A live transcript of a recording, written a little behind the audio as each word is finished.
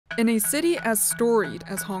In a city as storied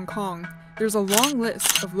as Hong Kong, there's a long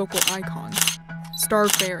list of local icons. Star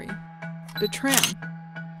Ferry, the tram,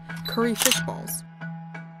 curry fish balls.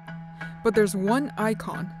 But there's one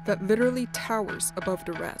icon that literally towers above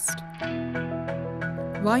the rest.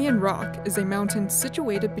 Lion Rock is a mountain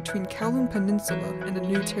situated between Kowloon Peninsula and the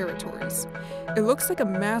New Territories. It looks like a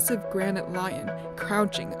massive granite lion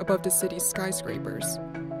crouching above the city's skyscrapers.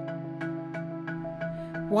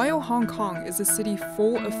 While Hong Kong is a city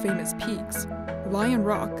full of famous peaks, Lion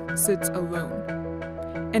Rock sits alone.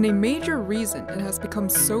 And a major reason it has become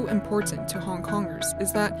so important to Hong Kongers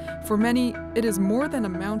is that, for many, it is more than a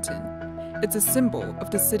mountain. It's a symbol of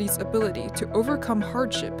the city's ability to overcome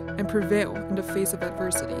hardship and prevail in the face of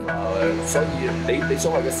adversity. 所以你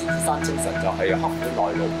所謂嘅獅子山精神就係刻苦耐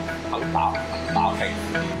勞，肯打拼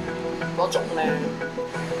嗰種咧，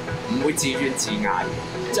唔會自怨自艾，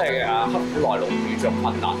即係刻苦耐勞遇着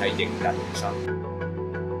困難係迎刃而上。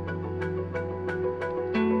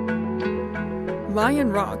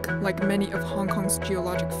Lion Rock, like many of Hong Kong's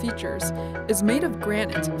geologic features, is made of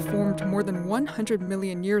granite formed more than 100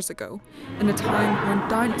 million years ago, in a time when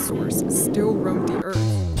dinosaurs still roamed the earth.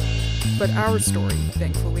 But our story,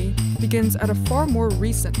 thankfully, begins at a far more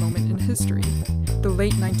recent moment in history, the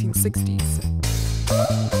late 1960s.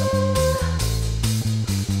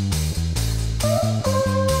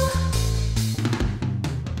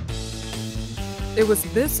 It was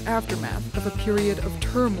this aftermath of a period of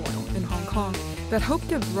turmoil in Hong Kong that helped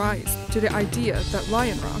give rise to the idea that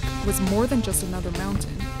Lion Rock was more than just another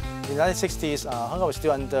mountain. In the 1960s, Hong Kong was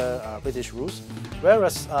still under British rules,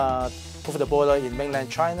 whereas over the border in mainland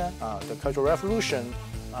China, the Cultural Revolution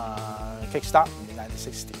kick-started in the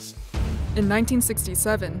 1960s. In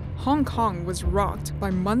 1967, Hong Kong was rocked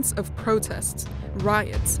by months of protests,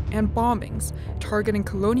 riots, and bombings targeting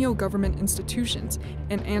colonial government institutions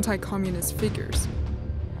and anti-communist figures.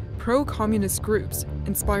 Pro-communist groups,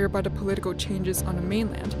 inspired by the political changes on the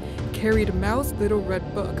mainland, carried Mao's Little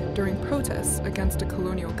Red Book during protests against the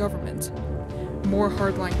colonial government. More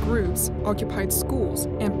hardline groups occupied schools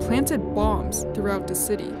and planted bombs throughout the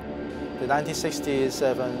city. The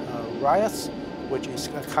 1967 riots, which is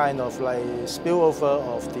a kind of like spillover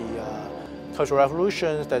of the Cultural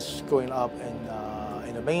Revolution that's going up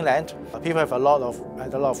in the mainland. People have a lot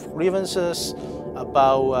of grievances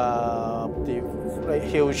about the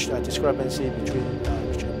huge discrepancy between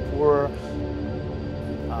rich and poor.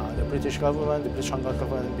 The British government, the British Hong Kong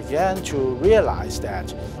government began to realize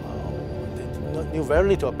that they knew very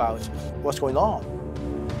little about what's going on.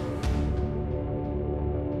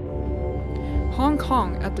 Hong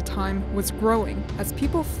Kong at the time was growing as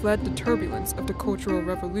people fled the turbulence of the Cultural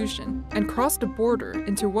Revolution and crossed the border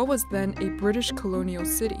into what was then a British colonial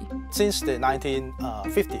city. Since the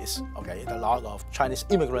 1950s, a lot of Chinese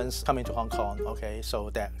immigrants coming to Hong Kong, so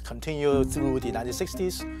that continued through the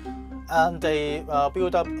 1960s, and they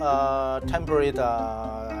built up temporary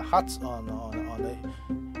huts on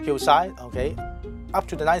the hillside, Up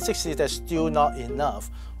to the 1960s, there's still not enough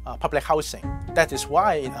public housing. That is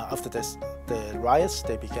why after the riots,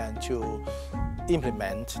 they began to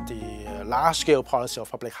implement the large-scale policy of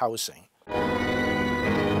public housing.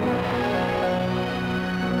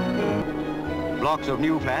 Blocks of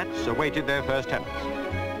new flats awaited their first tenants.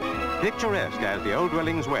 Picturesque as the old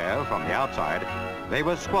dwellings were from the outside, they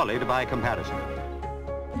were squalid by comparison.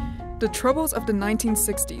 The troubles of the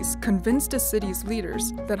 1960s convinced the city's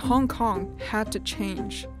leaders that Hong Kong had to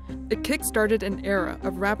change. It kick-started an era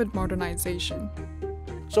of rapid modernization.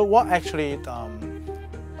 So what actually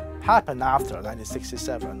happened after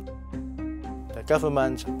 1967? The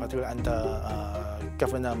government, particularly under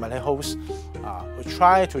Governor Malay-Ho's, would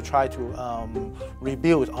try to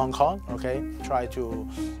rebuild Hong Kong. Try to,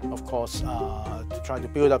 of course, try to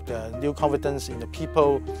build up the new confidence in the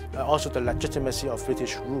people, also the legitimacy of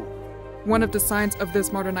British rule. One of the signs of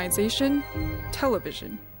this modernization,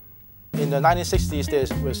 television. In the 1960s, there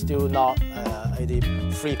was still not any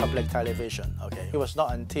free public television. It was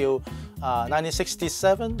not until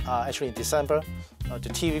 1967, actually in December, the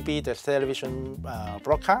TVB, the television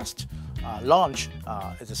broadcast, launched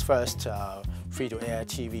its first free-to-air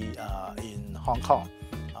TV in Hong Kong.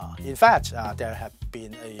 In fact, there had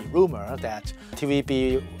been a rumor that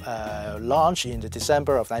TVB launched in the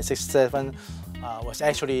December of 1967 was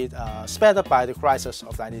actually sped up by the crisis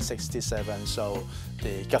of 1967. So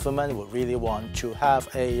the government would really want to have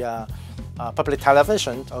a public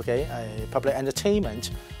television, a public entertainment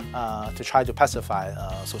to try to pacify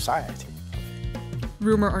society.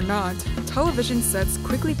 Rumor or not, television sets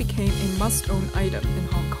quickly became a must-own item in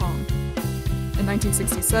Hong Kong. In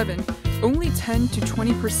 1967, only 10 to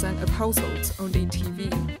 20% of households owned a TV.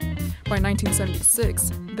 By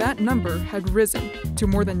 1976, that number had risen to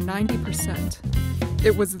more than 90%.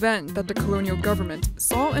 It was then that the colonial government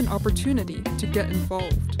saw an opportunity to get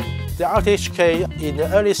involved. The RTHK in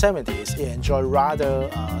the early 70s enjoyed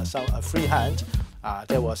rather some free hand.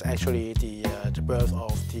 That was actually the birth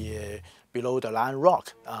of the Below the Line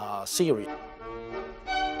Rock series.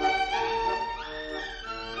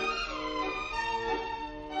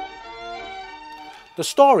 The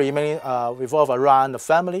story mainly revolves around the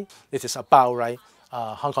family. It is about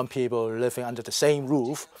Hong Kong people living under the same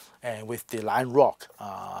roof and with the Line Rock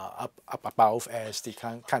up above as the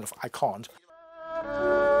kind of icon.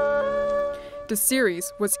 The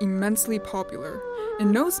series was immensely popular,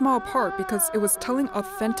 in no small part because it was telling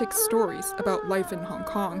authentic stories about life in Hong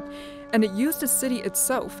Kong, and it used the city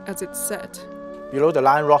itself as its set. Below the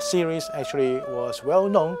Line Rock series actually was well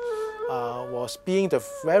known, was being the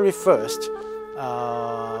very first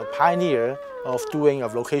pioneer of doing a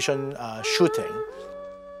location shooting.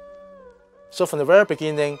 So from the very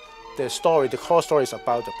beginning, the core story is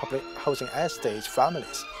about the public housing estates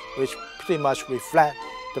families, which pretty much reflect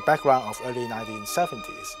the background of early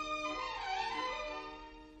 1970s.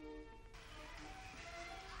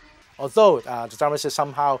 Although the dramatist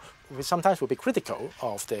sometimes will be critical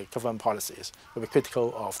of the government policies, will be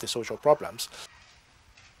critical of the social problems.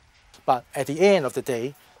 But at the end of the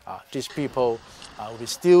day, these people will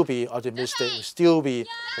still be optimistic, will still be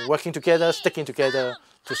working together, sticking together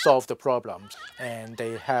to solve the problems, and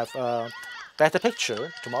they have a better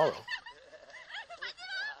picture tomorrow.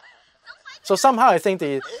 So somehow I think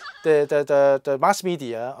the mass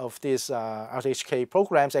media of these RTHK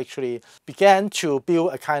programs actually began to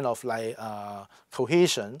build a kind of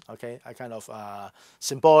cohesion, okay, a kind of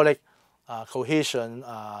symbolic cohesion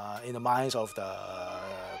in the minds of the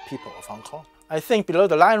people of Hong Kong. I think Below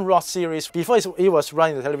the Line Rock series, before it was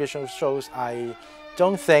running the television shows, I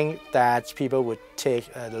don't think that people would take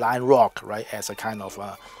the Line Rock as a kind of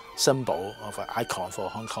symbol, of an icon for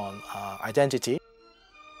Hong Kong identity.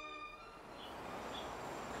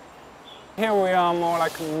 Here we are more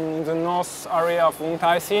like in the north area of Wong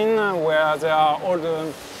Tai Sin, where there are all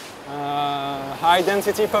the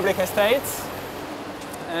high-density public estates.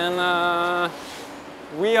 And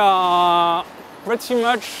we are pretty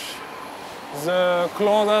much the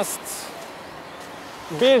closest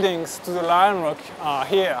buildings to the Lion Rock are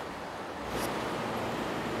here.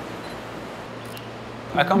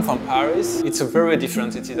 I come from Paris. It's a very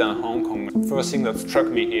different city than Hong Kong. The first thing that struck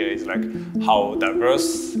me here is how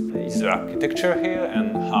diverse is the architecture here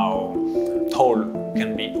and how tall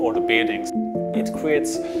can be all the buildings. It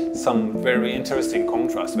creates some very interesting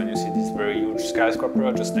contrast when you see this very huge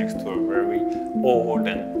skyscraper just next to a very old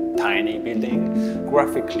and tiny building.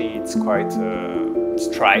 Graphically, it's quite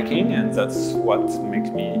striking, and that's what makes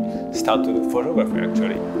me start to do photography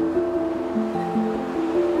actually.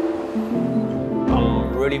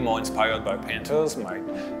 Really more inspired by painters, like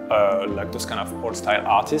those kind of old-style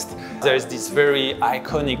artists. There is this very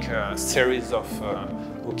iconic series of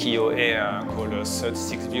ukiyo-e called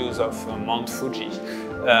 36 Views of Mount Fuji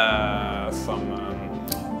from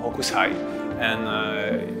Hokusai, and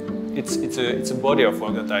it's a body of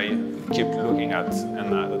work that I keep looking at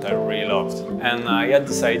and that I really loved. And I had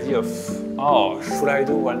this idea of, oh, should I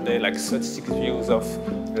do one day 36 views of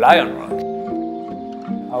Lion Rock?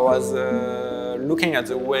 I was looking at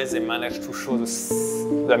the way they managed to show the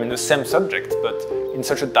same subject, but in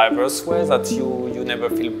such a diverse way that you never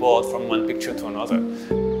feel bored from one picture to another.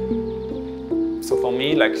 So for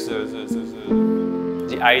me, the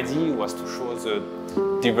idea was to show the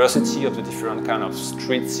diversity of the different kind of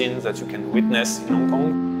street scenes that you can witness in Hong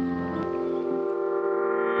Kong.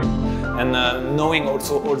 And knowing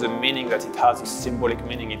also all the meaning that it has, the symbolic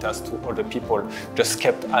meaning it has to all the people, just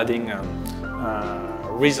kept adding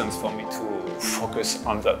reasons for me to focus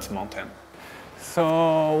on that mountain.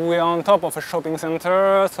 So we are on top of a shopping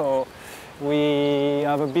center, so we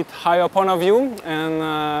have a bit higher point of view,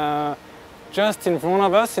 and just in front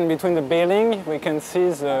of us, in between the building, we can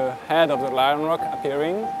see the head of the Lion Rock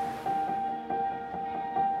appearing.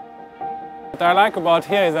 What I like about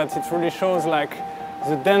here is that it really shows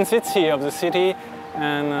the density of the city,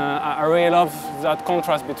 and I really love that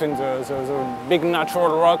contrast between the big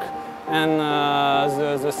natural rock and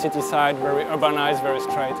the city side, very urbanized, very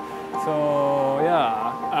straight. So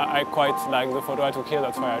yeah, I quite like the photo I took here,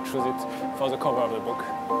 that's why I chose it for the cover of the book.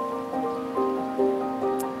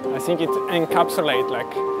 I think it encapsulates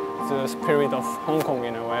the spirit of Hong Kong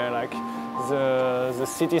in a way, the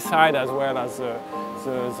city side as well as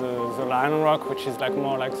the Lion Rock, which is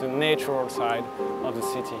more like the natural side of the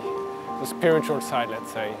city, the spiritual side,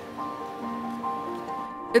 let's say.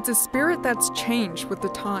 It's a spirit that's changed with the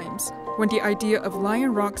times. When the idea of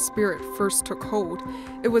Lion Rock spirit first took hold,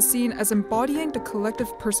 it was seen as embodying the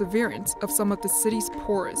collective perseverance of some of the city's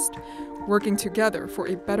poorest, working together for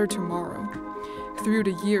a better tomorrow. Through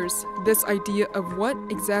the years, this idea of what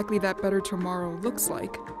exactly that better tomorrow looks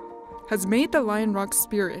like has made the Lion Rock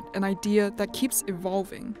spirit an idea that keeps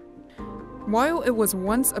evolving. While it was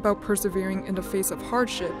once about persevering in the face of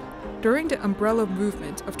hardship, during the umbrella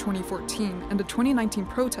movement of 2014 and the 2019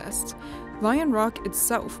 protests, Lion Rock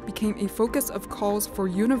itself became a focus of calls for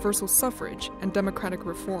universal suffrage and democratic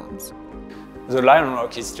reforms. The Lion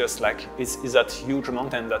Rock is just like, is that huge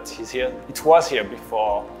mountain that is here. It was here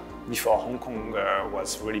before Hong Kong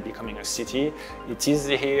was really becoming a city. It is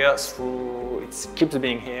here it keeps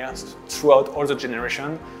being here throughout all the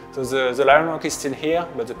generations. So the Lion Rock is still here,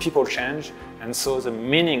 but the people change, and so the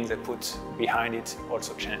meaning they put behind it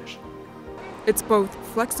also change. It's both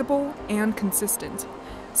flexible and consistent,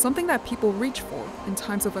 something that people reach for in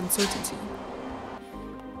times of uncertainty.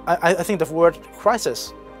 I think the word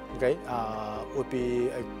crisis, okay, would be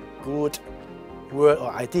a good word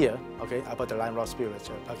or idea, okay, about the Lion Rock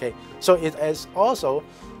spirit. Okay, so it is also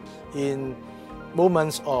in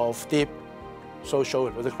moments of deep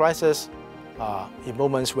social crisis, in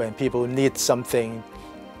moments when people need something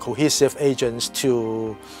cohesive agents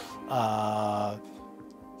to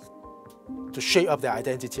shape up their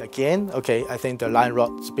identity again. Okay, I think the Lion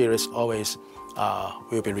Rock spirit always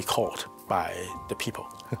will be recalled by the people.